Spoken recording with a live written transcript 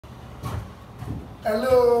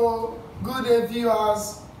Hello, good day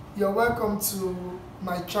viewers. You're welcome to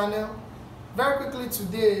my channel. Very quickly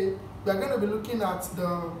today, we are going to be looking at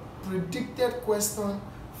the predicted question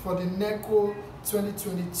for the Neco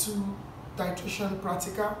 2022 Titration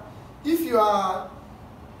Practical. If you are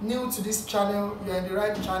new to this channel, you are in the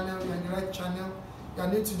right channel, you are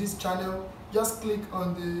new to this channel, just click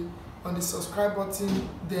on the subscribe button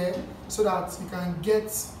there so that you can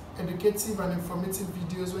get educative and informative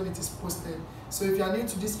videos when it is posted. So if you are new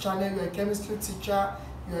to this channel, you are a chemistry teacher,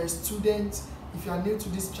 you are a student, if you are new to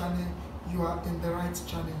this channel, you are in the right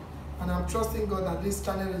channel. And I'm trusting God that this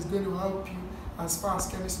channel is going to help you as far as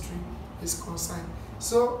chemistry is concerned.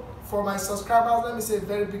 So for my subscribers, let me say a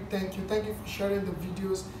very big thank you. Thank you for sharing the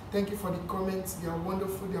videos. Thank you for the comments. They are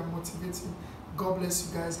wonderful, they are motivating. God bless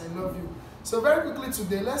you guys. I love you. So very quickly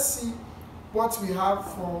today, let's see what we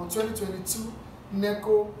have for 2022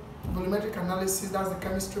 Neco volumetric analysis. That's the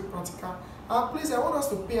chemistry practical. And please, I want us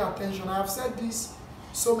to pay attention. I have said this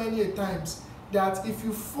so many times that if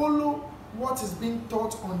you follow what is being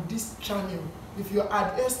taught on this channel, if you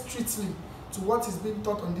adhere strictly to what is being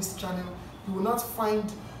taught on this channel, you will not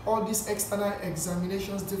find all these external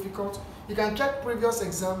examinations difficult. You can check previous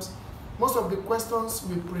exams. Most of the questions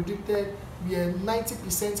we predicted were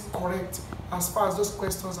 90% correct as far as those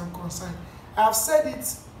questions are concerned. I have said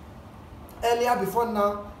it earlier before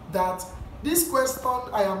now that this question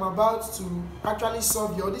I am about to actually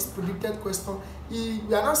solve here, this predicted question, we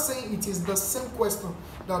are not saying it is the same question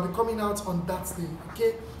that will be coming out on that day.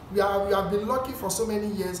 Okay, we have been lucky for so many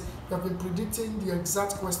years. We have been predicting the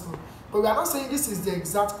exact question, but we are not saying this is the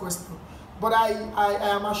exact question. But I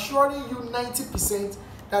am assuring you 90%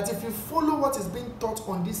 that if you follow what is being taught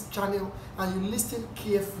on this channel and you listen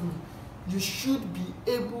carefully, you should be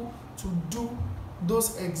able to do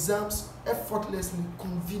those exams effortlessly,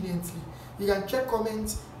 conveniently. You can check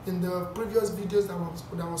comments in the previous videos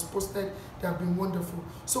that was posted. They have been wonderful.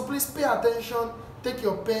 So please pay attention, take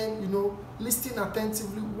your pen, listen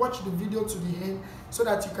attentively, watch the video to the end so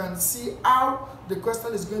that you can see how the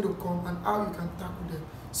question is going to come and how you can tackle them.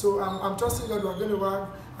 So I'm trusting God we are going to have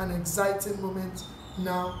an exciting moment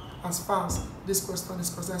now as far as this question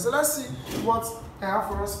is concerned. So let's see what I have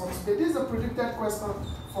for us for today. This is a predicted question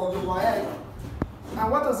for the YL. And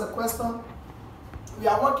what is the question? We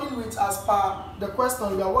are working with, as per the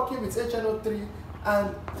question, we are working with HNO3,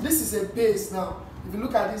 and this is a base now. If you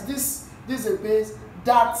look at this is a base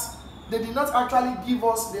that they did not actually give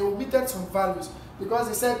us. They omitted some values because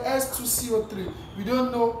they said S2CO3. We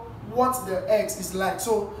don't know what the X is like.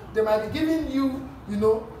 So they might be giving you,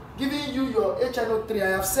 giving you your HNO3. I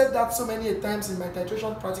have said that so many times in my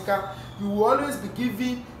titration practical. You will always be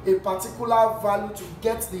giving a particular value to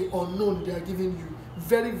get the unknown they are giving you.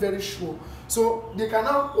 Very, very sure. So they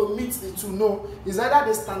cannot omit the two. No, it's either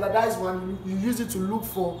the standardized one, you use it to look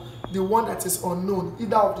for the one that is unknown,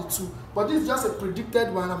 either of the two. But this is just a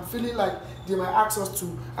predicted one. I'm feeling like they might ask us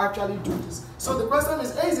to actually do this. So the question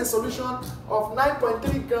is, A is a solution of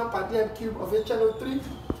 9.3 gram per dm cube of HNO3.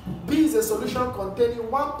 B is a solution containing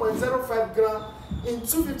 1.05 gram in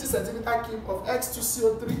 250 centimeter cube of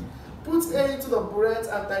X2CO3. Put A into the burette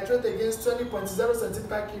and titrate against 20.0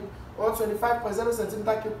 centimeter cube or 25.0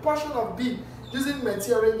 centimeter cube portion of B using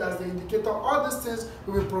Mentier range as the indicator. All these things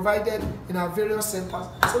will be provided in our various centers.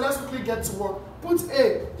 So let's quickly get to work. Put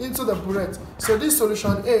A into the burette. So this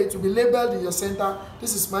solution A to be labeled in your center.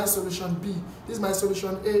 This is my solution B. This is my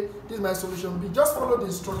solution A. This is my solution B. Just follow the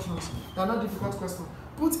instructions. They are not difficult questions.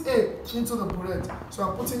 Put A into the burette. So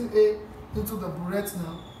I'm putting A into the burette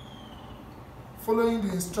now. Following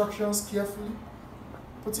the instructions carefully.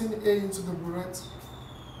 Putting A into the burette.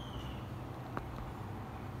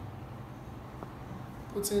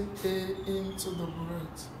 Putting A into the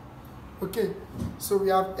burette. Okay, so we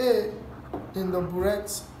have A in the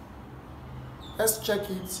burette. Let's check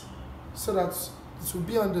it so that it will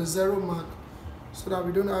be on the 0 mark so that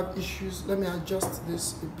we don't have issues. Let me adjust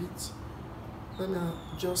this a bit. Let me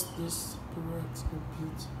adjust this burette a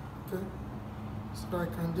bit. Okay, so that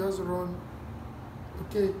I can just run.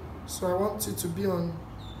 Okay, so I want it to be on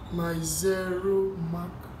my 0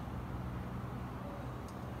 mark.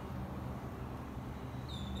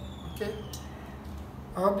 Okay,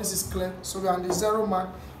 I hope this is clear. So we are on the 0 mark.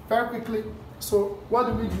 Very quickly. So what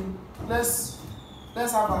do? Let's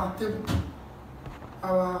have our table,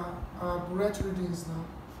 our burette readings now.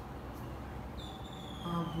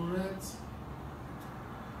 Our burette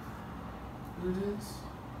readings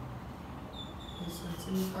in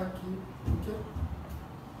centimeter cube. Okay.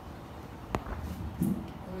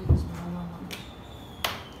 Let me use my other mark.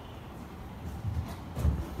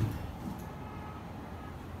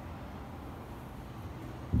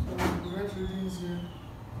 So get readings here.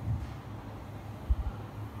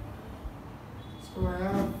 So I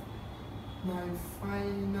have my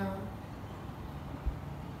final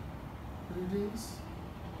readings.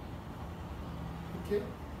 Okay,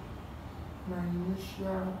 my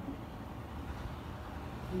initial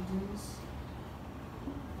readings,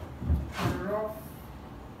 my rough,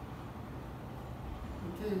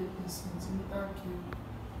 okay, in centimeter cube.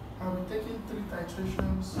 I'll be taking 3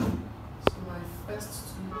 titrations. So my first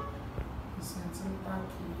 2 is centimeter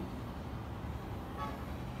cube,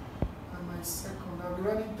 and my second, I'll be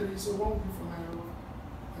running 3, so 1 will be for my rough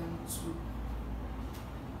and 2.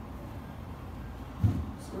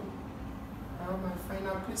 So I have my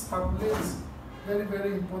final. Please tabulate. Very,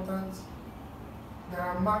 very important. There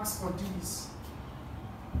are marks for these.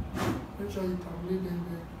 Make sure you tabulate them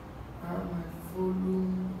there. I have my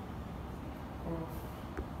volume of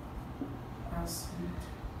acid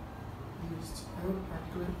used. I hope I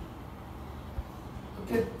clear.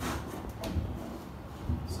 Okay.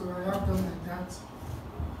 So I have them like that.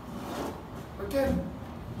 Okay.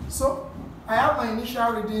 So I have my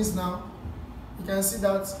initial readings now. You can see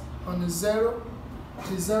that on the 0,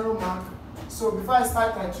 the 0 mark. So before I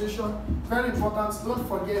start titration, very important, don't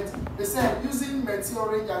forget, they said using methyl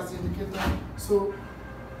orange as the indicator. So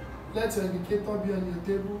let your indicator be on your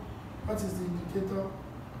table. What is the indicator?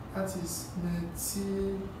 That is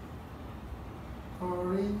methyl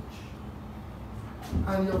orange.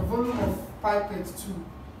 And your volume of pipette too.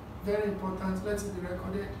 Very important, let it be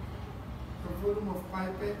recorded. The volume of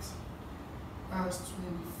pipette, that's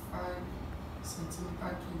 25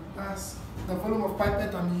 centimeter cube. That's the volume of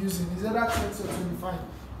pipette I'm using. Is either 20 or 25.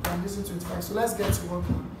 I'm using 25. So let's get to work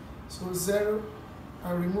now. So 0,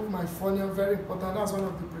 I remove my funnel. Very important. That's one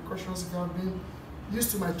of the precautions. If you have been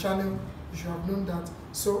used to my channel, you should have known that.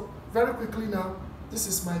 So very quickly now, this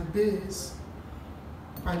is my base.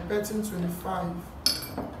 Pipetting 25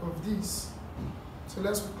 of these. So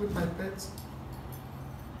let's quickly pipette.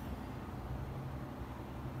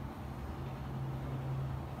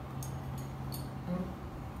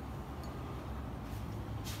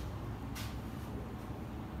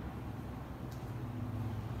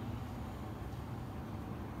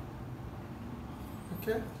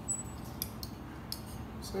 Okay,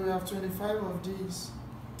 so we have 25 of these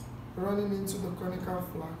running into the conical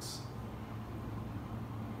flask.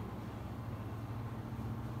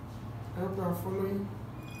 I hope you are following.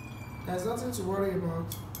 There's nothing to worry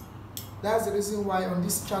about. That's the reason why on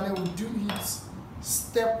this channel we do it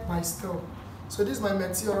step by step. So this is my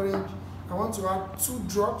methyl orange. I want to add 2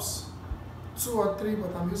 drops, 2 or 3,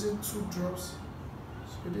 but I'm using 2 drops.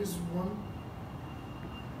 So this is 1.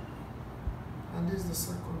 And this is the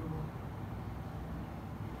second one.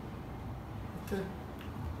 Okay.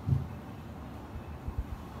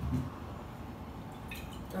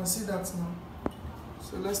 You can see that now.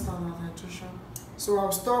 So let's start our titration. So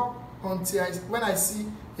I'll stop until when I see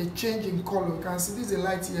a change in color. You can see this is a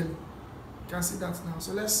light yellow. You can see that now.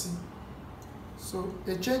 So let's see. So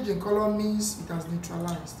a change in color means it has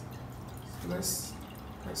neutralized. So let's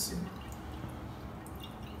see.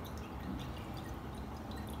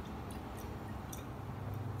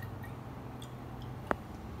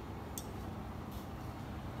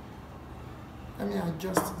 Let me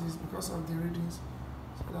adjust this because of the readings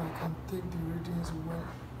so that I can take the readings well.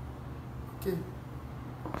 Okay.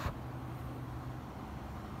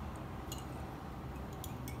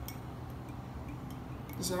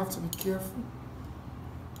 So I have to be careful.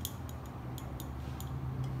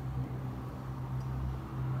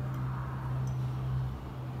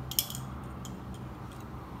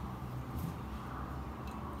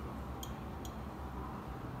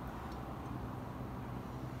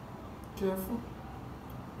 Careful.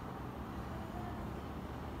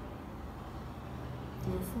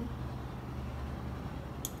 Careful.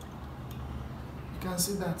 You can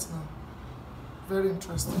see that now. Very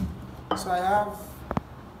interesting. So I have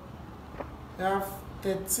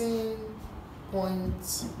 13.70.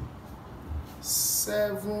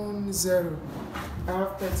 I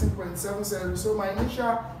have 13.70. So my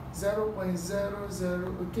initial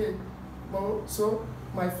 0.00. Okay. Well, so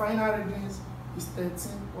my final readings is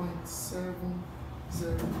 13.70.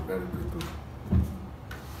 Very quickly.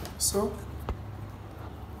 So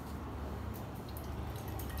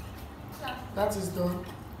that is done.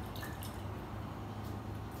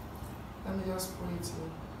 Let me just put it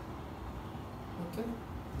here. Okay.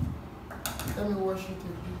 Let me wash it a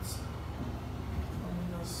bit. Let me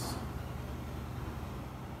just.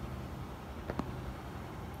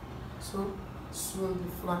 So swirl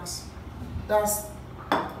the flax. That's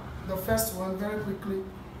the first one. Very quickly.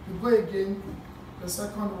 We go again. The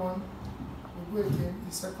second one. We go again,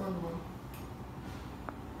 the second one.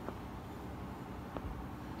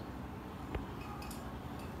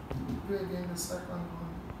 Go again, the second one.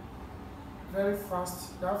 Very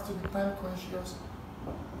fast. You have to be time conscious.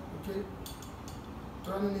 Okay?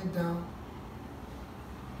 Running it down.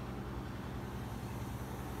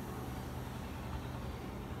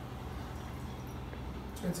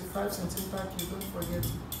 $25 centimeters, don't forget.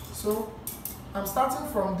 So I'm starting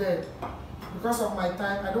from there. Because of my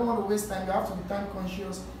time, I don't want to waste time. You have to be time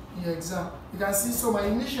conscious in your exam. You can see, so my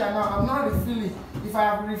initial now, I'm not refilling. If I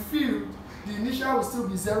have refilled, the initial will still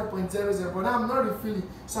be 0.00, but now I'm not refilling.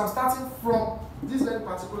 So I'm starting from this very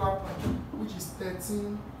particular point, which is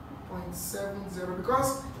 13.70.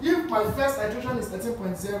 Because if my first titration is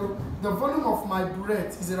 13.0, the volume of my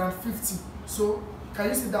burette is around 50. So can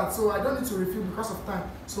you see that? So I don't need to refill because of time.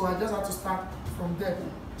 So I just have to start from there.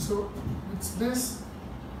 So with this,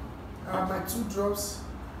 I have my 2 drops.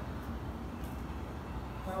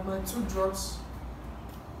 I have my 2 drops.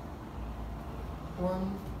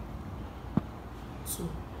 1, 2. You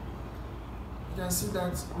can see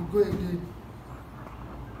that we go again.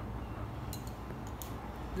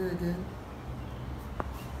 Go again.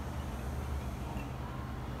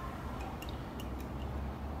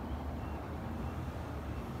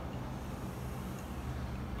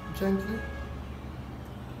 Gently.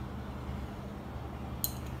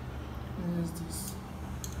 Use this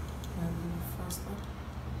a little faster.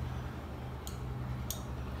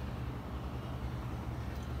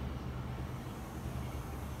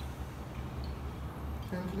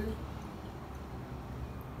 Gently.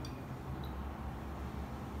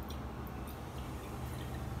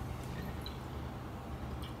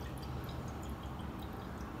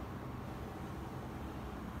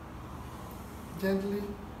 Gently.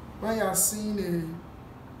 When you are seeing you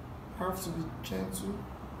have to be gentle.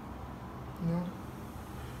 You know,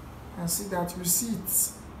 and see that you see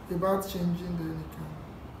it about changing, then you can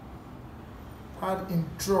add in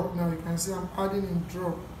drop. Now you can see I'm adding in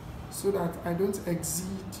drop so that I don't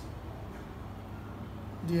exceed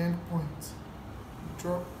the end point.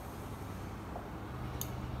 Drop.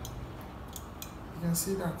 You can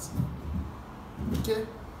see that. Okay, you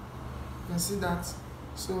can see that.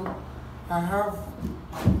 So I have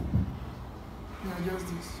just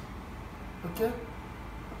this. Okay.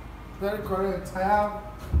 Very correct. I have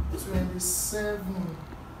 27.10.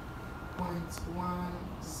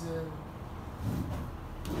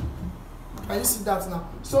 Can you see that now?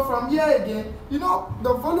 So from here again, you know,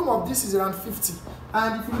 the volume of this is around 50.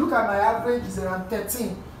 And if you look at my average, it's around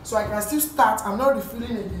 13. So I can still start. I'm not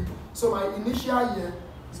refilling again. So my initial here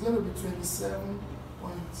is going to be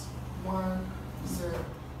 27.10.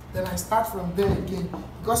 Then I start from there again.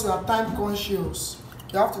 Because you are time conscious.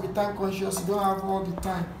 You have to be time conscious. You don't have all the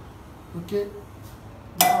time. Okay? You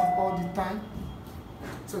have all the time.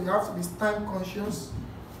 So you have to be time conscious.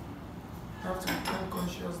 You have to be time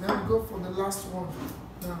conscious. Then we go for the last one.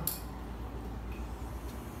 Now.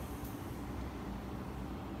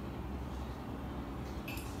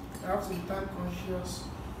 You have to be time conscious.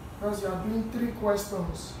 Because you are doing 3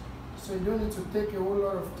 questions. So you don't need to take a whole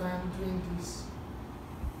lot of time doing this.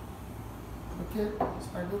 Okay? So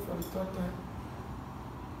I go for the 3rd time.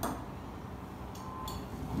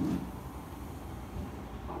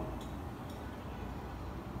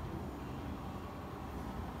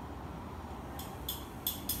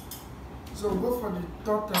 So we'll go for the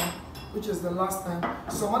 3rd time, which is the last time.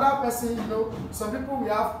 Some other person, you know, some people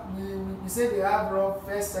we say they have raw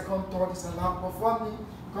first, second, third is allowed. But for me,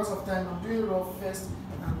 because of time, I'm doing raw first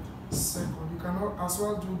and second. You can as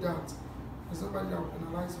well do that. There's nobody that will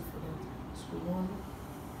penalize you for that. So 1,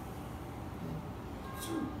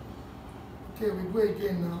 2. Okay, we go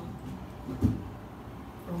again now.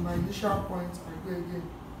 From my initial point, I go again.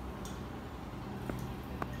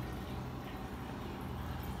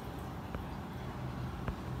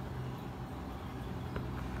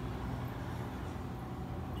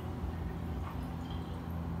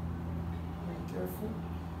 Careful.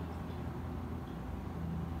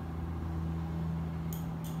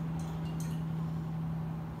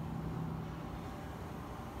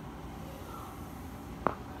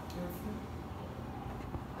 Careful.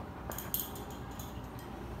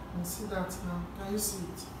 And see that now. Can you see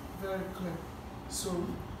it? Very clear. So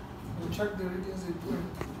we'll check the readings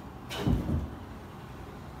again.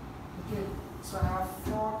 Okay, so I have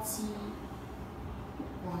 40.50.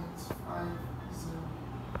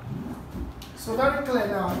 So very clear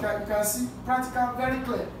now. You can see practical, very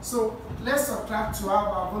clear. So let's subtract to have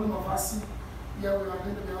our volume of acid. Here we are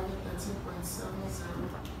going to be having 13.70.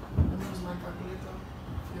 Let me use my calculator.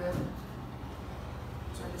 Here,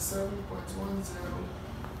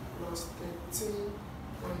 27.10 plus 13.70.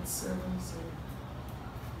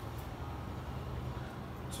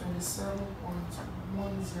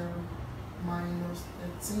 27.10 minus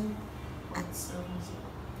 13.70.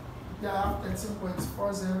 Yeah, I have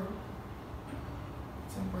 13.40.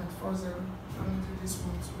 10.40. I'm going to do this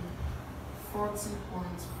one too.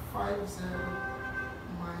 40.50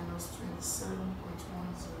 minus 27.10.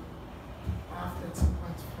 I have 13.40.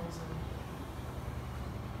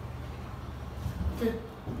 Okay.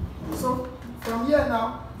 So from here now,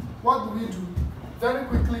 what do we do? Very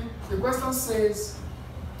quickly, the question says,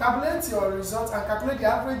 calculate your result and calculate the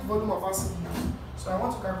average volume of acid used. So I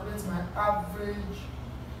want to calculate my average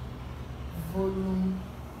volume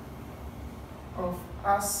of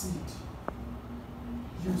acid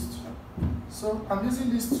used. So I'm using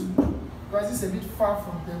these two because it's a bit far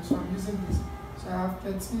from them, so I'm using this. So I have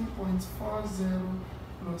 13.40 plus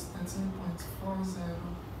 13.40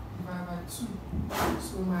 divided by 2.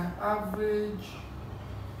 So my average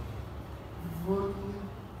volume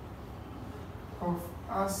of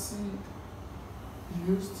acid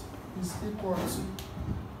used is equal to,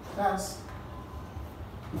 that's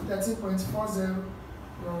 13.40 plus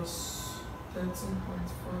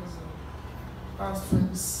 13.40, that's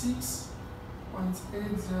 26.80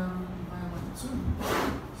 divided by 2.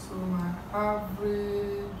 So my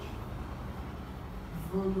average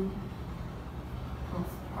volume of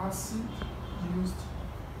acid used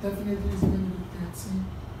definitely is going to be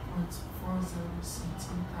 13.40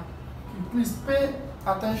 centimeter. Please pay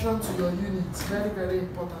attention to your units. Very, very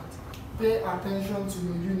important. Pay attention to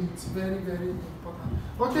your units. Very, very important.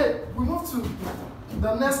 Okay, we move to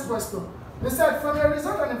the next question. They said, from the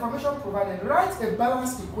result and information provided, write a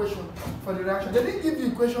balanced equation for the reaction. They didn't give you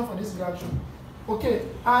equation for this reaction. Okay,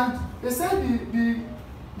 and they said the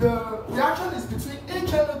reaction is between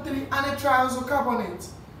HNO3 and a triazocarbonate.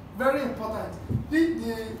 Very important.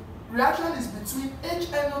 The reaction is between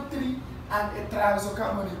HNO3 and a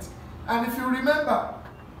triazocarbonate. And if you remember,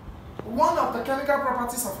 one of the chemical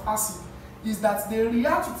properties of acid is that they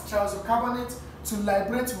react with triazocarbonate to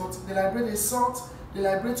liberate what? They liberate a salt, they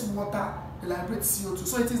liberate water, they liberate CO2.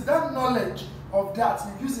 So it is that knowledge of that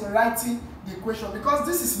you use in writing the equation, because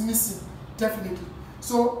this is missing, definitely.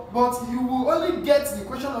 So, but you will only get the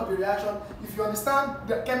equation of the reaction if you understand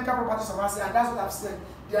the chemical properties of acid, and that's what I've said.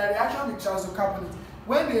 Their reaction with triazocarbonate.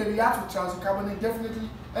 When they react with triazocarbonate, definitely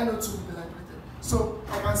NO2 will be liberated. So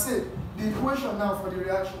I can say the equation now for the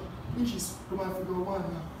reaction, which is Roman figure 1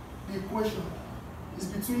 now. The equation is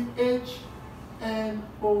between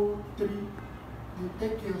HNO3, the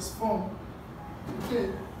aqueous form, okay,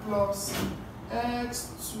 plus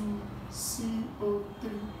X2CO3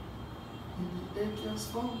 in the aqueous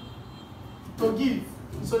form to give.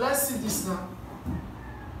 So let's see this now.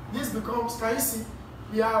 This becomes, can you see?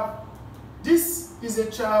 We have, this is a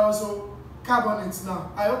triazocarbonate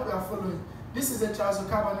now. I hope you are following. This is a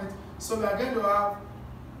triazocarbonate. So we are going to have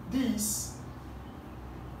this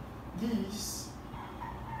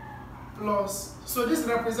plus, so this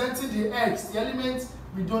representing the X, the element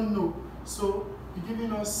we don't know. So we're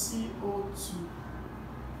giving us CO2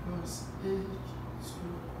 plus H2.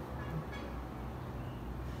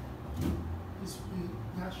 This will be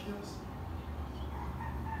gaseous.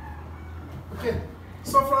 Okay,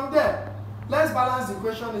 so from there, let's balance the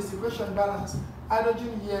equation. Is the equation balanced?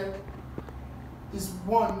 Hydrogen here is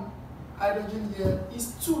 1, hydrogen here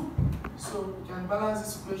is 2. So we can balance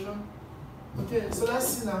this equation. Okay, so let's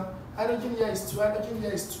see now. Hydrogen here is 2, hydrogen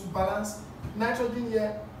here is 2, balance. Nitrogen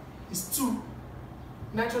here is 2,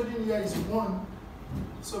 nitrogen here is 1.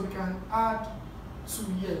 So we can add 2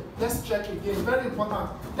 here. Let's check again. Very important.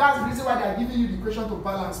 That's the reason why they are giving you the equation to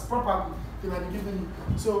balance properly. They might be giving you.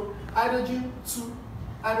 So hydrogen 2,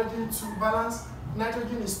 balance.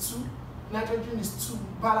 Nitrogen is 2, nitrogen is 2,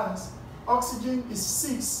 balance. Oxygen is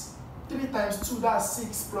 6. 3 times 2, that's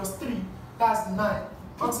 6, plus 3, that's 9.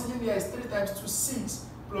 Oxygen here is 3 times 2, 6,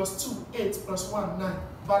 plus 2, 8, plus 1, 9,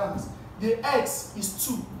 balance. The X is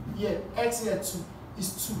 2, here, X here 2,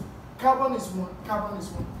 is 2. Carbon is 1, carbon is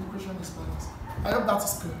 1, the equation is balanced. I hope that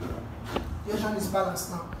is clear. The equation is balanced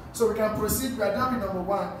now. So we can proceed, we are done with number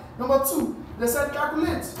 1. Number 2, they said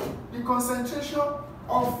calculate the concentration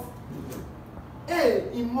of A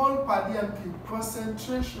in mole per dm cube.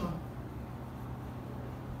 Concentration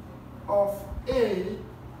of A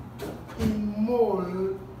in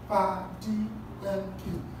mole per dm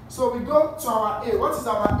cube. So we go to our A. What is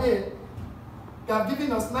our A? They have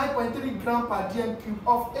given us 9.3 gram per dm cube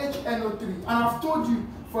of HNO3. And I've told you,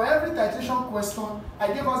 for every titration question, I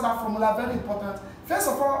gave us that formula, very important. First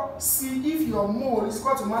of all, see if your mole is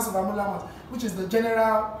equal to mass over molar mass, which is the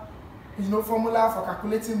general formula for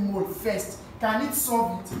calculating mole first. can it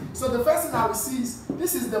solve it? So the first thing I will see is,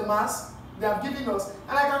 this is the mass they have given us,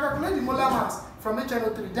 and I can calculate the molar mass from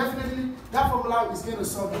HNO3. Definitely, that formula is going to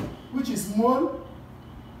solve it, which is mole,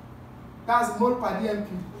 that's mole per dm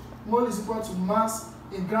cube. Mole is equal to mass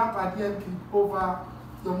in gram per dm cube over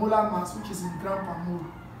the molar mass, which is in gram per mole.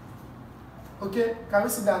 Okay, can we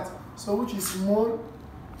see that? So which is mole?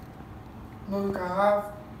 No, you can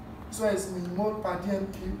have, this one is in mole per dm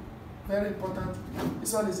cube, very important.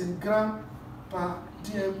 This one is in gram per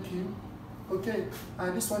dm cube, okay,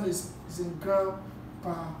 and this one is in gram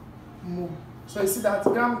per mole. So you see that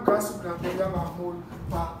gram equals to gram, then gram per mole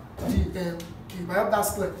per dm cube. I hope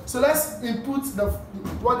that's clear. So let's input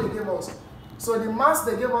what they gave us. So the mass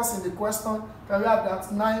they gave us in the question, can we have that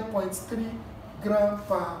 9.3 gram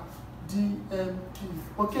per dm cube.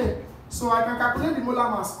 Okay, so I can calculate the molar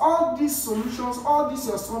mass. All these solutions, all these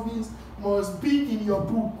your solvings must be in your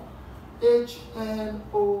book,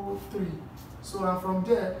 HNO3. So and from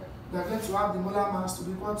there, we are going to have the molar mass to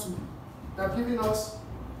be equal to, they are giving us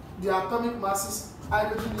the atomic masses.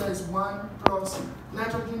 Hydrogen here is 1 plus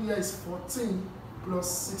nitrogen here is 14 plus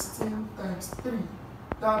 16 times 3.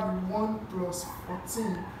 That will be 1 plus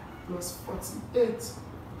 14 plus 48.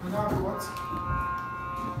 And that will be what?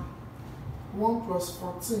 1 plus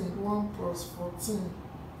 14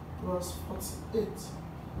 plus 48.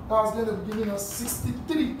 That's going to be giving us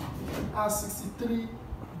 63. That's 63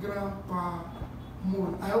 gram per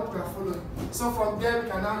mole. I hope you are following. So from there, we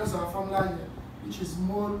can now use our formula here, which is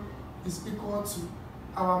mole is equal to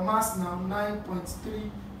our mass now,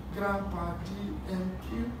 9.3 gram per dm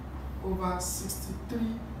cube over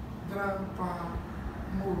 63 gram per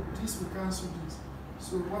mole. This will cancel this.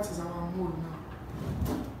 So what is our mole now?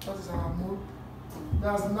 What is our mole?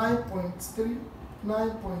 That's 9.3.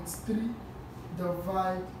 9.3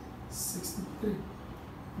 divide 63.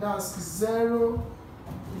 That's 0.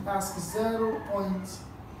 That's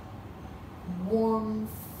 0.14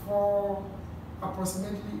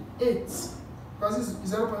 approximately 8. Because this is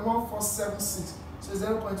 0.1476. So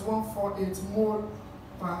 0.148 mole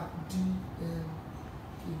per dm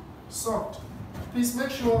cube. Solved. Please make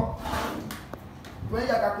sure when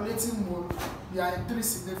you are calculating mole, you are in 3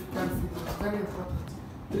 significant figures. Very important.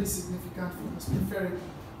 3 significant figures. Preferably.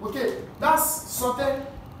 Okay, that's sorted.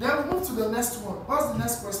 Then we move to the next one. What's the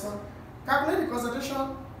next question? Calculate the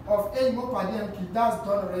concentration of A in mole per dm cube. That's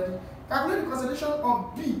done already. Calculate the concentration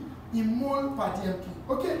of B in mole per dm cube.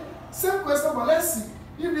 Okay, same question, but let's see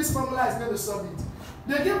if this formula is going to solve it.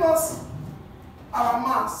 They give us our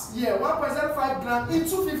mass here, 1.05 gram in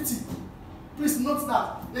 250. Please note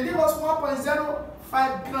that. They give us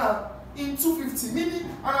 1.05 gram in 250, meaning,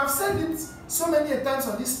 and I've said it so many times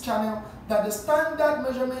on this channel, that the standard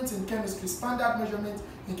measurement in chemistry,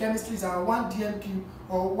 is our 1 dm cube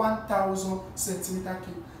or 1000 centimeter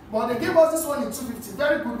cube. But they gave us this one in 250.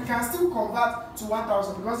 Very good. We can still convert to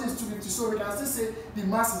 1000 because it's 250, so we can still say the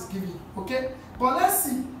mass is given. Okay? But let's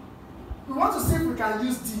see. We want to see if we can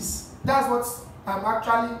use this. That's what I'm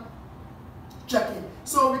actually checking.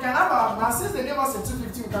 So we can have our mass. Since they gave us in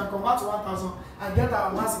 250, we can convert to 1000 and get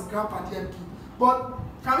our mass in gram per dm cube. But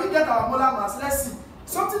can we get our molar mass? Let's see.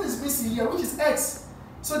 Something is missing here, which is x.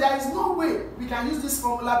 So there is no way we can use this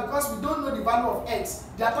formula because we don't know the value of x.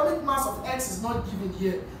 The atomic mass of x is not given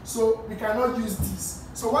here, so we cannot use this.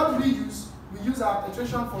 So what do we use? We use our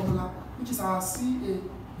titration formula, which is our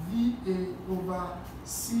CaVa over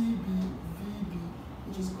CbVb,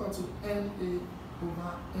 which is equal to Na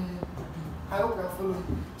over Nb. I hope you are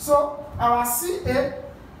following. So our Ca,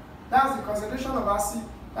 that's the concentration of acid,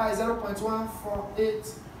 that is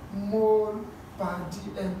 0.148 mole per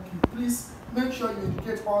dm cube. Please make sure you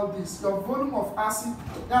indicate all this. Your volume of acid,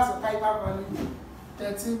 that's the title value,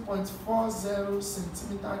 13.40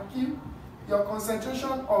 centimeter cube. Your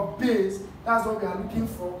concentration of base, that's what we are looking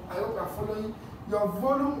for. I hope you are following. Your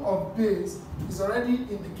volume of base is already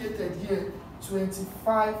indicated here,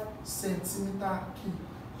 25 centimeter cube.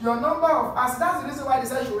 Your number of acids, that's the reason why they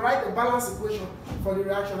said you should write a balance equation for the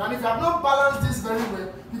reaction. And if you have not balanced this very well,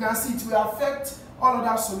 you can see it will affect all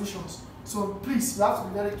other solutions. So please, you have to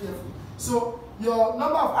be very careful. So your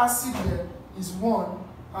number of acid here is 1,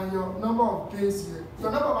 and your number of base here,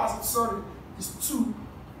 your number of acid, sorry, is 2,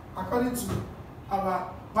 according to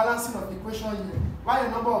our balancing of the equation here. While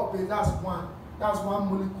your number of base, that's 1. That's 1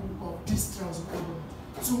 molecule of this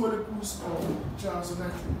triazocarbonate, 2 molecules of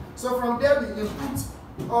triazonitrate. So from there, we input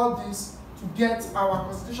all this to get our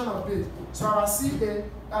concentration of base. So our Ca,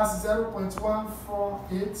 that's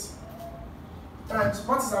 0.148 times,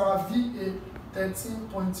 what is our Va?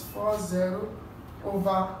 13.40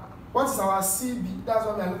 over, what is our Cb? That's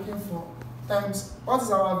what we are looking for, times, what is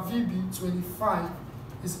our Vb? 25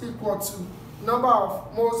 is equal to number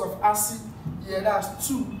of moles of acid here, that's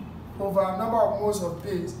 2 over number of moles of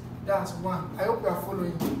base, that's 1. I hope you are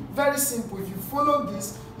following. Very simple. If you follow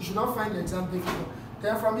this, you should not find the exam difficult.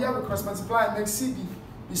 Then from here we cross multiply and make CB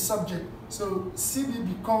the subject. So CB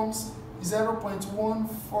becomes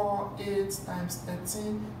 0.148 times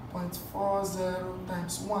 13.40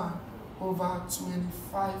 times 1 over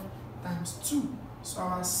 25 times 2. So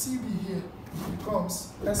our CB here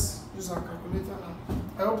becomes, let's use our calculator now.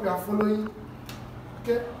 I hope you are following.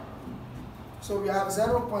 Okay. So we have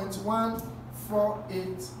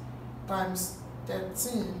 0.148 times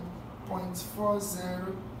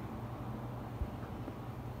 13.40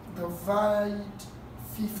 divide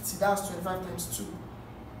 50, that's 25 times 2.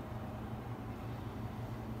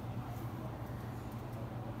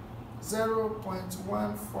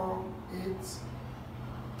 (0.148)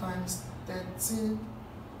 times 13.40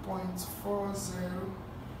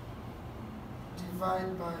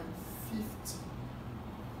 divided by 50.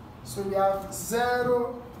 So we have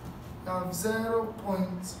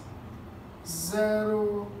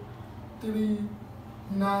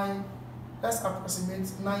 0.039, let's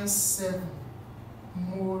approximate 97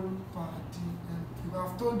 mole per dmq.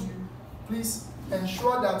 I've told you, please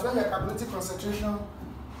ensure that when you're calculating concentration,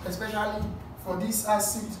 especially for these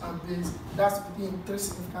acids and base, that's within 3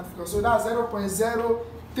 significant figures. So that's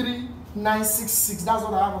 0.03966. That's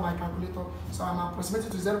what I have on my calculator. So I'm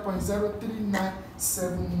approximating to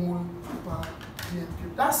 0.0397 mole per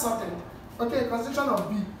dmq. That's sorted. Okay, concentration of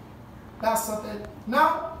B. That's sorted.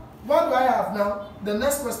 Now, what do I have now? The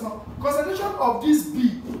next question. Concentration of this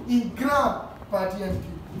B in gram per dmq.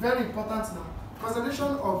 Very important now. Concentration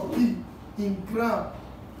of B in gram.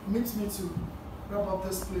 Permit me to wrap up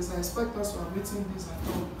this place. I expect us to have written this at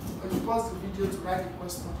home. But you pause the video to write the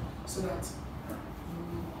question so that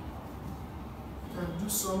you can do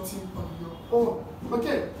something on your own.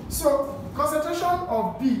 Okay, so concentration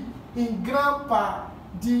of B in gram per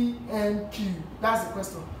dmq. That's the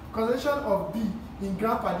question. Concentration of B in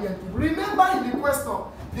gram per dmq. Remember in the question,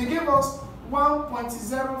 they gave us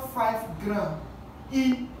 1.05 gram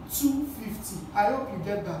in 250. I hope you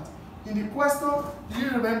get that. In the question, do you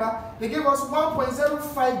remember? They gave us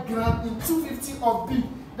 1.05 gram in 250 of B.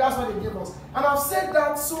 That's what they gave us. And I've said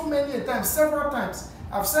that so many times, several times.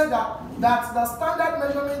 I've said that the standard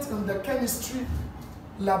measurement in the chemistry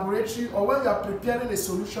laboratory or when you are preparing a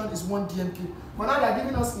solution is 1 dmq. But now they are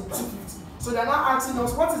giving us in 250. So they are now asking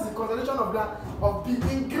us what is the concentration of B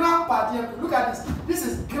in gram per dmq. Look at this. This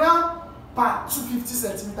is gram per 250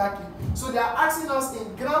 centimeter cube. So they are asking us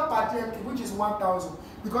in gram per dmq, which is 1000.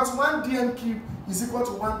 Because 1 dmq is equal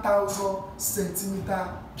to 1000 centimeter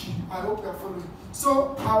cube. I hope you are following.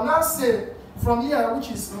 So I will now say from here,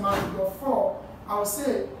 which is number 4, I will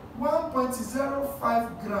say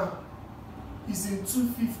 1.05 gram is in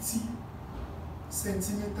 250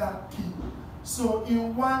 centimeter cube. So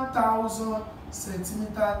in 1000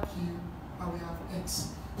 centimeter cube, I will have X.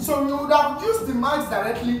 So we would have used the mass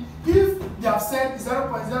directly if they have said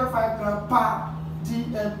 0.05 gram per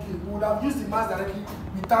dmq. We would have used the mass directly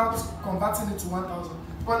without converting it to 1000.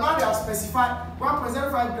 But now they have specified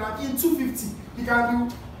 1.05 gram in 250. You can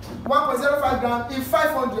do 1.05 gram in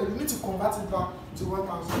 500. You need to convert it back to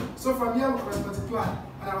 1000. So from here we cross multiply,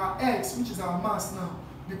 and our X, which is our mass now,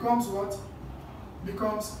 becomes what?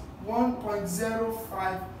 Becomes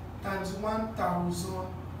 1.05 times 1000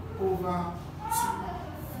 over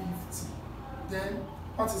 250. Then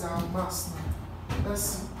what is our mass now? Let's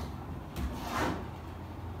see.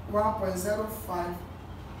 1.05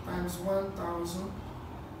 times 1000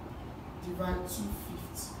 divided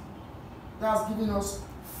 250. That's giving us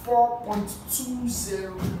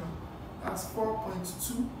 4.20 gram. That's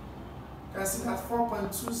 4.2. You can see that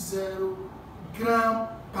 4.20 gram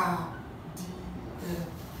per dm,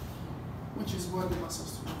 which is what they asked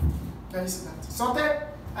us to do. Can you see that? Sorted?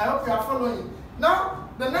 I hope you are following. Now,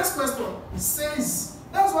 the next question says,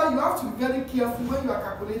 that's why you have to be very careful when you are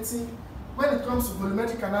calculating when it comes to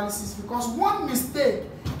volumetric analysis, because one mistake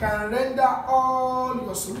can render all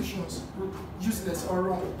your solutions useless or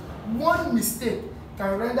wrong. One mistake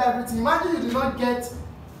can render everything. Imagine you did not get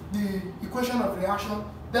the equation of reaction.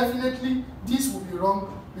 Definitely this will be wrong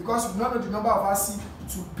because you do not know the number of acid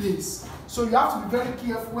to base. So you have to be very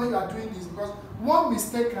careful when you are doing this, because one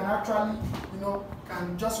mistake can actually,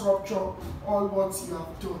 can just rupture all what you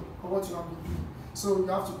have done or what you have been doing. So you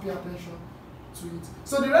have to pay attention to it.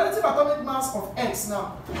 So the relative atomic mass of X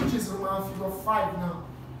now, which is figure 5 now.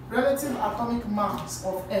 Relative atomic mass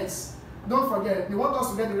of X. Don't forget, they want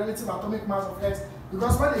us to get the relative atomic mass of X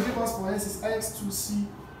because what they give us for X is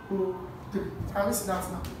X2CO3. Can we see that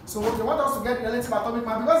now? So they want us to get the relative atomic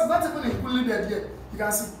mass because it's not even included here. You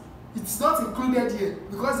can see It's not included here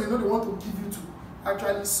because they know they want to give you to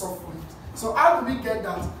actually solve for it. So how do we get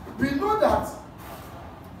that? We know that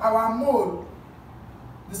our mole,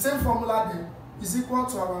 the same formula there, is equal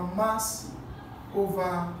to our mass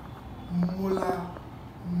over molar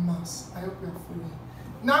mass. I hope you are following.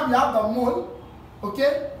 Now we have the mole,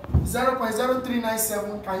 okay,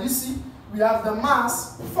 0.0397. Can you see? We have the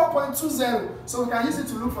mass, 4.20. So we can use it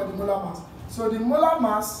to look for the molar mass. So the molar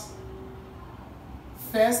mass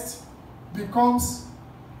first becomes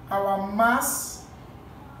our mass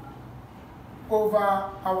over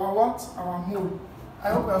our what? Our mole. I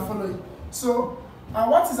hope you are following. So, and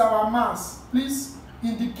what is our mass? Please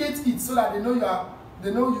indicate it so that they know you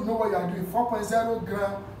know what you are doing. 4.0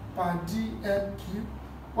 gram per dm cube.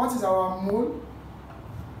 What is our mole?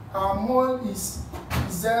 Our mole is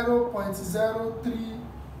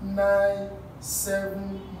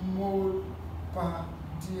 0.0397 mole per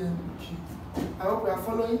dm cube. I hope you are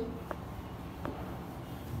following.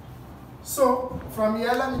 So from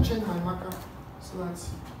here, let me change my marker.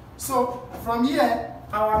 So from here,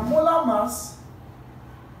 our molar mass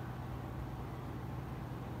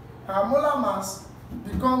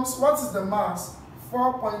becomes, what is the mass?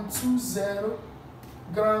 4.20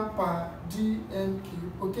 gram per dm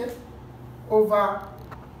cube, okay, over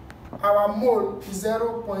our mole is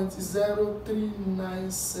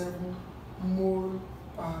 0.0397 mole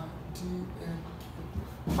per dm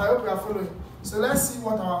cube. I hope you are following. So let's see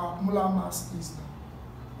what our molar mass is now.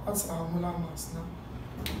 What's our molar mass now?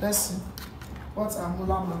 Let's see. What's our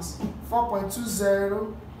molar mass?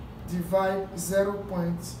 4.20 divide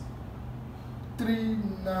 4.20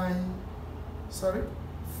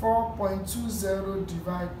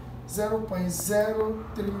 divide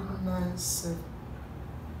 0.0397.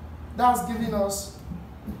 That's giving us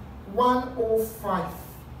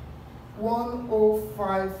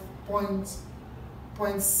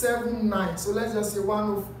 105.79. So let's just say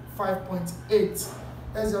 105.8.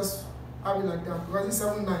 Let's just have it like that because it's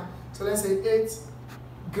 79. So let's say 8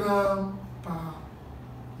 gram per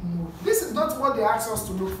mole. This is not what they asked us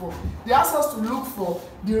to look for. They asked us to look for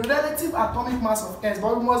the relative atomic mass of X,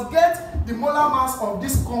 but we must get the molar mass of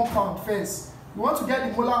this compound first. We want to get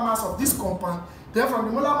the molar mass of this compound. Then from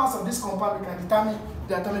the molar mass of this compound, we can determine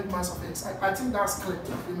the atomic mass of X. I think that's clear,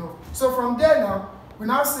 you know. So from there now, we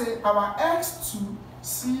now say our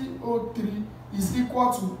X2CO3 is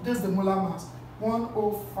equal to, this is the molar mass,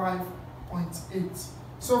 105.8.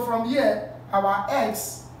 So from here, our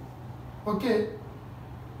X, okay,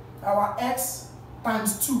 our X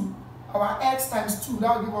times 2,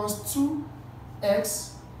 that will give us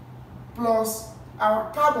 2X plus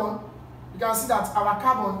our carbon. You can see that our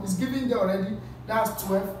carbon is given there already, that's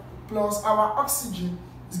 12, plus our oxygen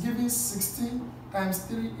is given 16 times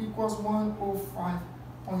 3 equals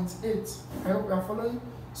 105.8. I hope you are following.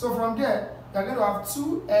 So from there, you are going to have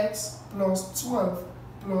 2x plus 12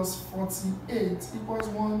 plus 48 equals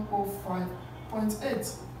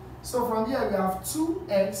 105.8. So from here, we have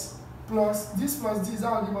 2x plus this, that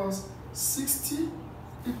will give us 60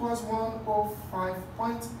 equals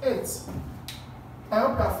 105.8. I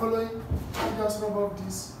hope you are following. Let me just rub up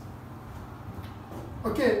this.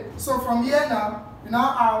 Okay, so from here now, we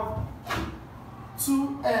now have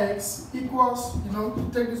 2x equals,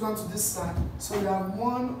 take this one to this side. So we have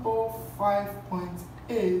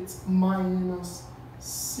 105.8 minus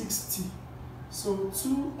 60. So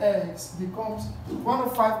 2x becomes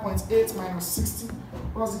 105.8 minus 60.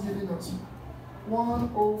 What's it giving us?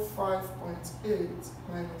 105.8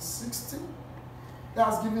 minus 60.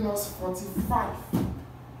 That's giving us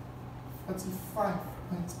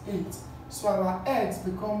 45.8. So our x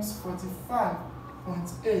becomes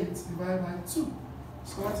 45.8 divided by 2.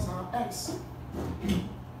 So that is our x.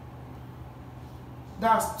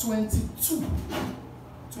 That's 22.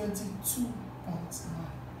 22.9.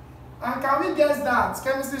 And can we guess that,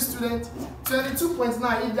 chemistry student?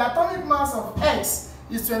 22.9. If the atomic mass of x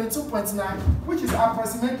is 22.9, which is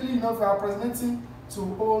approximately, if we're approximating to a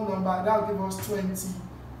whole number, that will give us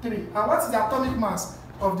 23. And what is the atomic mass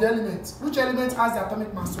of the element? Which element has the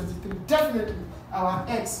atomic mass 23? Definitely our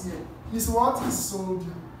X here. Is what? Is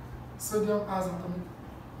sodium. Sodium has atomic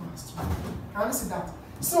mass 23. Can we see that?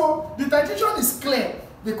 So the titration is clear.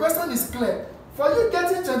 The question is clear. For you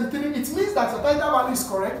getting 23, it means that your titer value is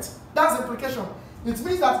correct. That's the implication. It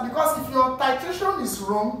means that because if your titration is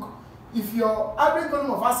wrong, if your average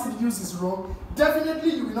volume of acid used is wrong,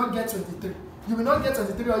 definitely you will not get 23. You will not get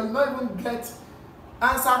 23, or you will not even get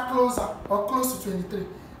answer closer or close to 23.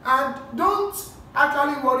 And don't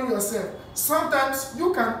actually worry yourself. Sometimes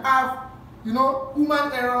you can have,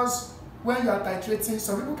 human errors when you are titrating.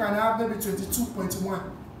 Some people can have maybe 22.1. You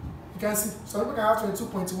can see some people can have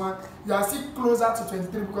 22.1. You are still closer to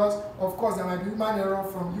 23 because of course there might be human error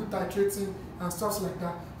from you titrating and stuff like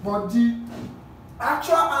that. But the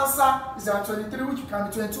actual answer is at 23, which can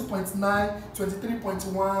be 22.9,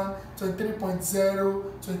 23.1, 23.0,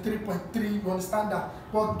 23.3. You understand that?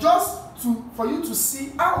 But just for you to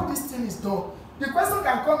see how this thing is done. The question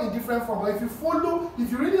can come in different form, but if you follow,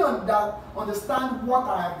 if you really understand what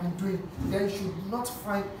I have been doing, then you should not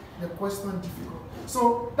find the question difficult.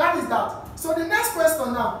 So that is that. So the next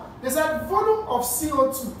question now, they said volume of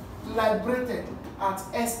CO2 liberated at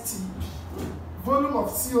STP. Volume of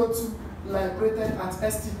CO2 liberated at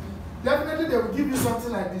STP. Definitely they will give you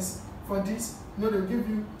something like this. For this, you know, they will give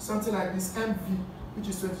you something like this MV, which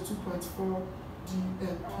is 22.4 DMP. They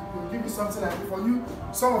will give you something like this for you.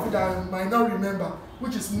 Some of you that might not remember,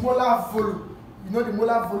 which is molar volume. You know the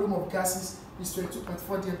molar volume of gases is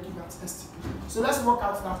 22.4 DMP at STP. So let's work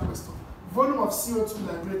out that question. Volume of CO2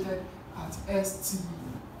 liberated at STP.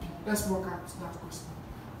 Let's work out that question.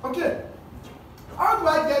 Okay. How do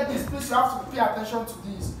I get this? Please, you have to pay attention to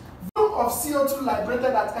this. Volume of CO2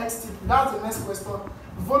 liberated at STP. That's the next question.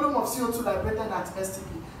 Volume of CO2 liberated at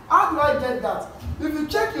STP. How do I get that? If you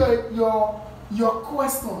check your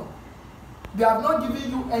question, they have not given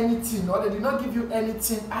you anything, or they did not give you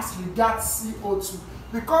anything as regards CO2.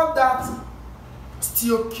 We call that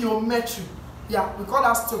stoichiometry. Yeah, we call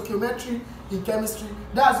that stoichiometry in chemistry.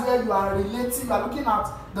 That's where you are relating, you are looking at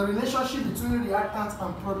the relationship between reactant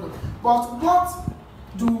and product. But what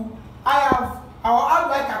do I have, how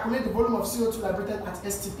do I calculate the volume of CO2 liberated at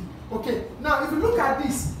STP? Okay, now if you look at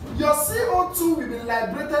this, your CO2 will be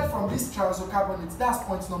liberated from this triazocarbonate. That's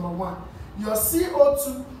point number one. Your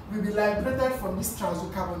CO2 will be liberated from this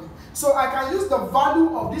triazocarbonate. So I can use the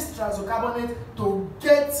value of this triazocarbonate to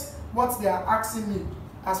get what they are asking me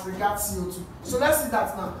as regards CO2. So let's see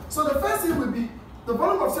that now. So the first thing will be the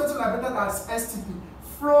volume of CO2 liberated as STP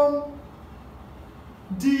from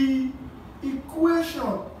the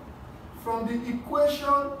equation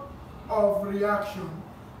of reaction.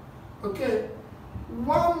 Okay,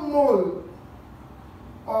 1 mole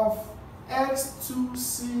of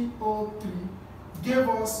X2CO3 gave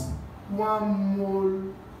us 1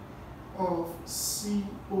 mole of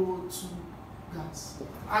CO2 gas.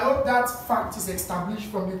 I hope that fact is established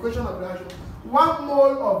from the equation of reaction. 1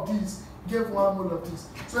 mole of this gave 1 mole of this.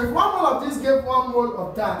 So if 1 mole of this gave 1 mole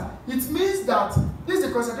of that, it means that this is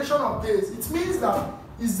the concentration of this. It means that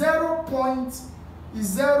is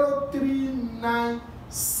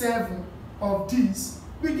 0.0397 of this.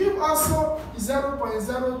 We give also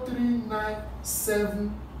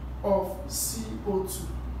 0.0397 of CO2.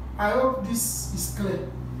 I hope this is clear.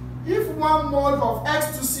 If 1 mole of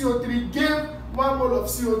X2CO3 gave 1 mole of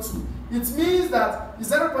CO2, it means that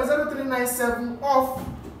 0.0397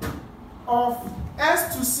 of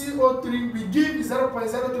S2CO3 we give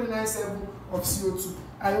 0.0397 of CO2.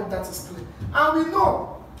 I hope that is clear. And we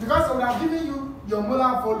know, because we have given you your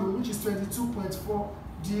molar volume, which is 22.4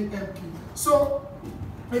 DMP. So,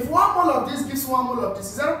 if 1 mole of this gives 1 mole of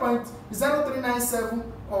this, 0.0397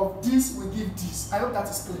 of this will give this. I hope that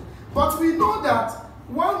is clear. But we know that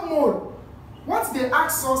 1 mole, what they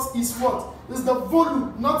ask us is what? Is the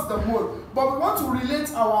volume, not the mole. But we want to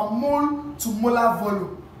relate our mole to molar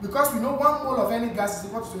volume. Because we know 1 mole of any gas is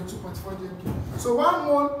equal to 22.4 DMP. So 1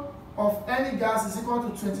 mole of any gas is equal to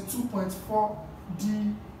 22.4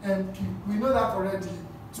 DMP. We know that already.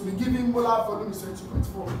 To be given molar volume is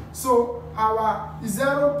 22.4. So our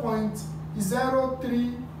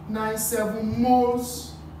 0.0397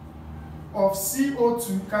 moles of CO2,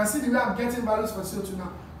 you can see the way I'm getting values for CO2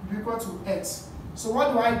 now, will be equal to X. So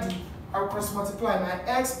what do? I will cross multiply. My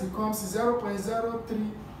X becomes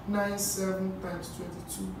 0.0397 times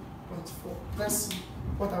 22.4. Let's see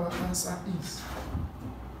what our answer is.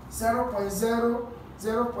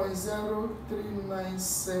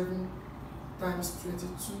 0.0397 times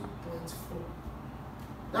 22.4.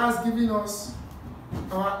 That's giving us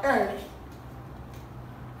our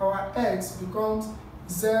X becomes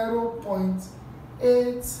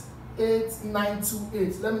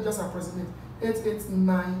 0.88928. Let me just approximate.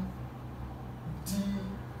 889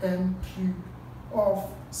 DMP of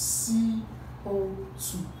CO2.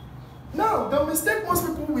 Now, the mistake most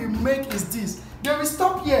people will make is this. They will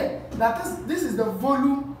stop here. That this is the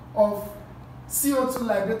volume of CO2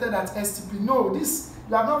 liberated at STP. No, this,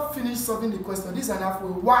 you have not finished solving the question. This is an halfway.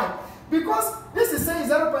 Why? Because this is saying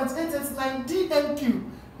 0.889 DMQ,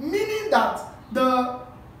 meaning that the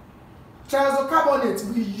triazocarbonate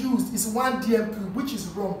we used is 1 DMQ, which is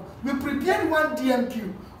wrong. We prepared 1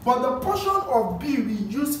 DMQ, but the portion of B we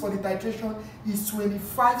used for the titration is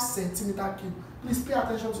 25 centimeter cube. Please pay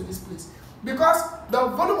attention to this, please. because the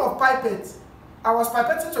volume of pipette, I was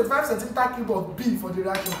pipetting 25 centimeter cube of B for the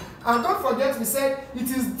reaction. And don't forget, we said it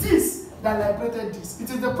is this that liberated this. It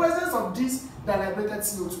is the presence of this that liberated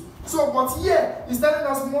CO2. So, but here is telling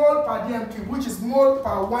us mole per dm cube, which is mole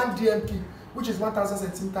per 1 dm cube, which is 1000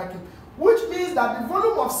 centimeter cube. Which means that the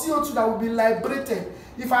volume of CO2 that will be liberated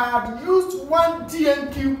if I had used 1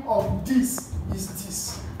 dm cube of this is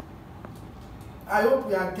this. I hope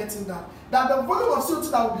we are getting that. That the volume of CO2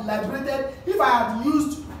 that will be liberated if I had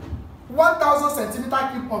used 1000 centimeter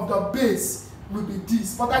cube of the base will be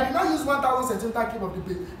this. But I did not use 1000 centimeter cube of the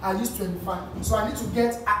base. I used 25. So I need to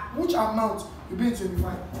get which amount will be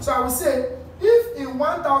 25. So I will say if in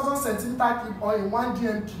 1000 centimeter cube or in 1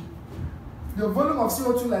 dm cube, the volume of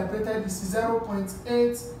CO2 liberated is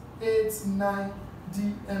 0.889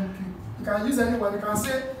 dm cube. You can use anyone. You can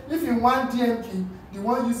say if in 1 dm cube, the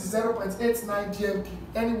one used is 0.89 dm cube.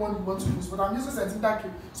 Anyone you want to use. But I'm using centimeter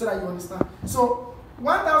cube so that you understand. So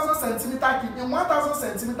 1000 centimeter cube, in 1000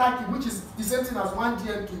 centimeter cube, which is the same thing as 1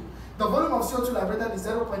 dm cube, the volume of CO2 liberated is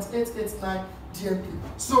 0.889 dm cube.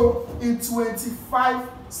 So in 25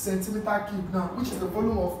 centimeter cube now, which is the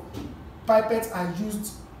volume of pipette I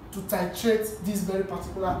used to titrate this very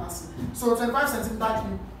particular acid. So 25 centimeter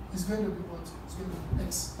cube is going to be what? It's going to be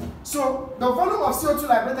X. So the volume of CO2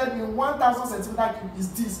 liberated in 1000 centimeter cube is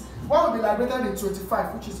this. What will be liberated in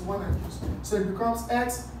 25, which is the one I used. So it becomes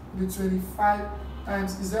X will be 25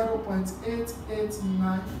 times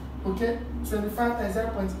 0.889, okay? 25 times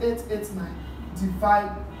 0.889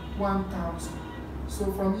 divide 1000.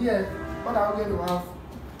 So from here, what are we going to have?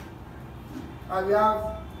 I will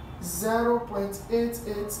have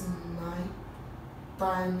 0.889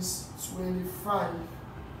 times 25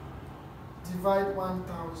 divide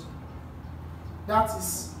 1000. That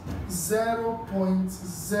is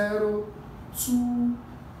 0.0222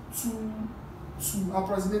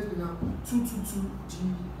 approximately now 222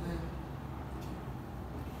 dm.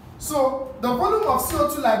 So the volume of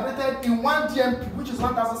CO2 liberated in 1 dm cube, which is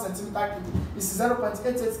 1000 centimeter cube, is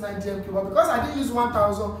 0.889 dm cube. But because I didn't use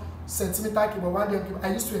 1000 centimeter cube or 1 dm cube,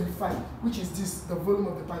 I used 25, which is this, the volume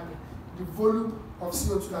of the pipette, the volume of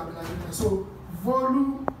CO2 that will be liberated. So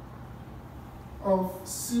volume of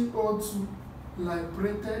CO2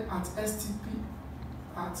 liberated at STP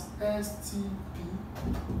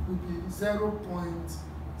will be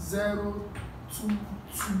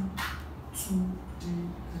 0.0222 dm.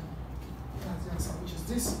 That's the answer, which is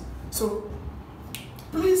this. So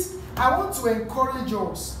please, I want to encourage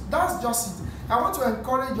us. That's just it. I want to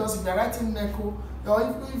encourage us, if you are writing Neco, or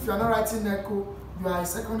even if you are not writing Neco, you are a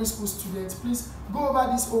secondary school student, please go over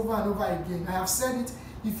this over and over again. I have said it.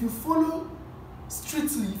 If you follow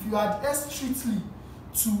strictly, if you adhere strictly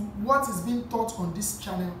to what is being taught on this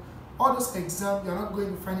channel, all those exams, you are not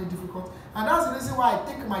going to find it difficult. And that's the reason why I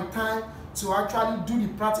take my time to actually do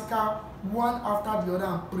the practical one after the other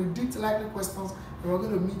and predict likely questions that we're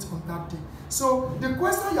going to meet on that day. So the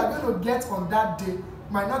question you are going to get on that day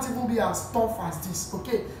might not even be as tough as this,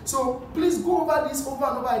 okay? So please go over this over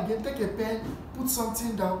and over again. Take a pen, put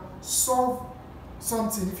something down, solve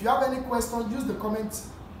something. If you have any question, use the comment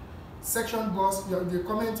section box, the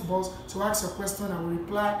comment box to ask your question. I will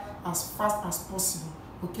reply as fast as possible,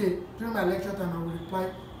 okay? During my lecture time, I will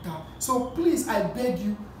reply that. So please, I beg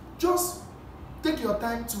you, just take your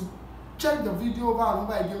time to check the video over and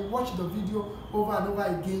over again, watch the video over and over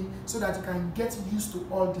again so that you can get used to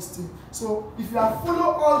all these things. So if you have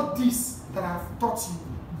followed all this that I have taught you,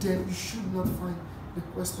 then you should not find the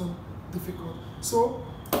question difficult. So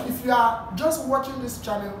if you are just watching this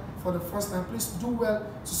channel for the first time, please do well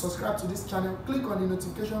to subscribe to this channel. Click on the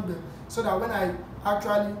notification bell so that when I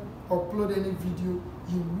actually upload any video,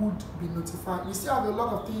 you would be notified. We still have a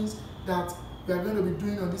lot of things that we are going to be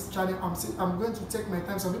doing on this channel. I'm going to take my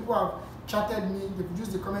time. Some people have chatted me, they've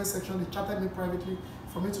used the comment section, they chatted me privately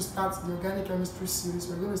for me to start the organic chemistry series.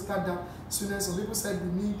 We're going to start that soon. Some people said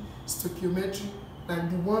we need stoichiometry, like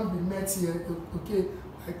the one we met here, okay,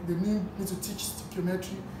 like they need me to teach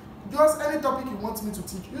stoichiometry. Just any topic you want me to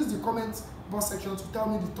teach, use the comment box section to tell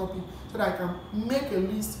me the topic so that I can make a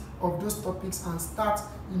list of those topics and start,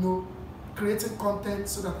 creating content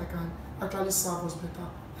so that I can actually serve us better.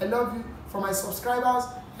 I love you. For my subscribers,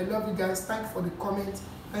 I love you guys. Thank you for the comments.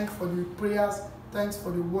 Thank you for the prayers. Thanks for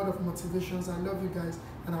the word of motivations. I love you guys,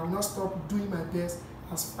 and I will not stop doing my best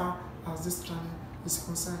as far as this channel is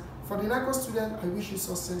concerned. For the Neco student, I wish you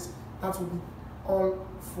success. That will be all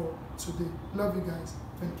for today. Love you guys.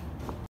 Thank you.